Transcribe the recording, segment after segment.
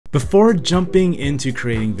Before jumping into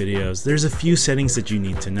creating videos, there's a few settings that you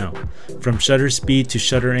need to know. From shutter speed to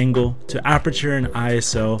shutter angle to aperture and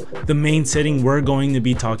ISO, the main setting we're going to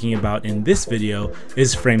be talking about in this video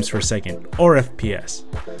is frames per second, or FPS.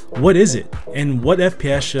 What is it, and what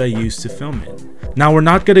FPS should I use to film it? Now, we're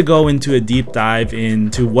not going to go into a deep dive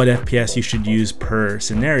into what FPS you should use per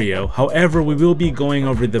scenario. However, we will be going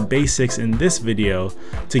over the basics in this video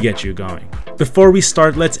to get you going. Before we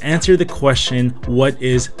start, let's answer the question, what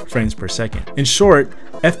is frames per second? In short,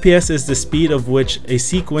 FPS is the speed of which a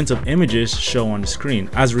sequence of images show on the screen,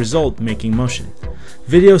 as a result making motion.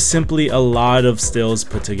 Video is simply a lot of stills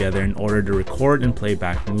put together in order to record and play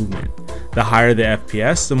back movement. The higher the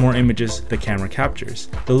FPS, the more images the camera captures.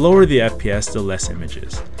 The lower the FPS, the less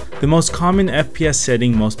images. The most common FPS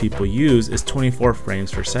setting most people use is 24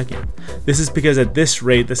 frames per second. This is because at this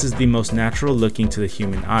rate, this is the most natural looking to the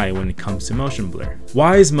human eye when it comes to motion blur.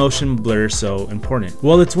 Why is motion blur so important?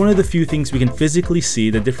 Well, it's one of the few things we can physically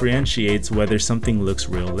see that differentiates whether something looks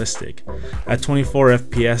realistic. At 24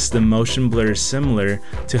 FPS, the motion blur is similar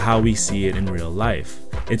to how we see it in real life.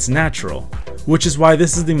 It's natural, which is why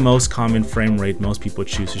this is the most common frame rate most people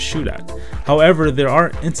choose to shoot at. However, there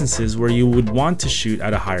are instances where you would want to shoot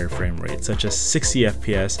at a higher frame rate, such as 60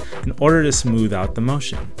 FPS, in order to smooth out the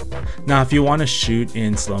motion. Now, if you want to shoot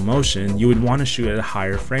in slow motion, you would want to shoot at a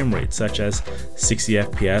higher frame rate, such as 60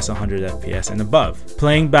 FPS, 100 FPS, and above.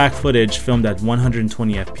 Playing back footage filmed at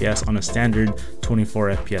 120 FPS on a standard 24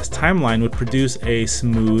 FPS timeline would produce a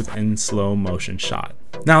smooth and slow motion shot.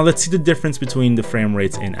 Now let's see the difference between the frame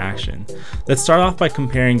rates in action. Let's start off by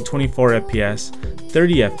comparing 24 FPS,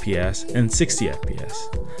 30 FPS, and 60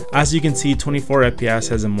 FPS. As you can see, 24 FPS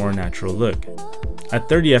has a more natural look. At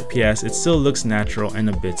 30 FPS, it still looks natural and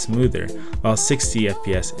a bit smoother, while 60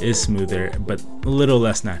 FPS is smoother but a little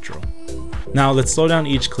less natural. Now let's slow down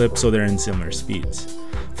each clip so they're in similar speeds.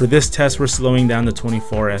 For this test, we're slowing down the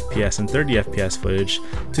 24 FPS and 30 FPS footage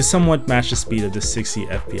to somewhat match the speed of the 60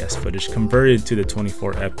 FPS footage converted to the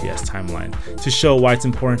 24 FPS timeline to show why it's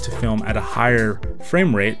important to film at a higher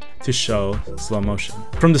frame rate to show slow motion.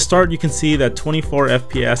 From the start, you can see that 24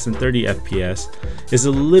 FPS and 30 FPS is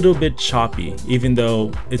a little bit choppy, even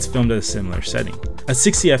though it's filmed at a similar setting. At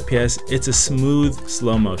 60 FPS, it's a smooth,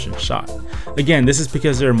 slow motion shot. Again, this is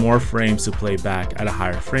because there are more frames to play back at a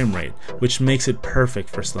higher frame rate, which makes it perfect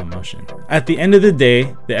for slow motion. At the end of the day,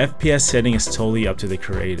 the FPS setting is totally up to the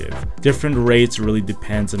creative. Different rates really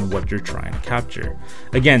depends on what you're trying to capture.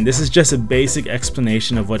 Again, this is just a basic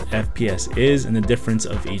explanation of what FPS is and the difference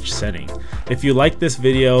of each setting. If you like this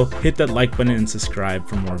video, hit that like button and subscribe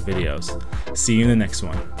for more videos. See you in the next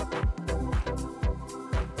one.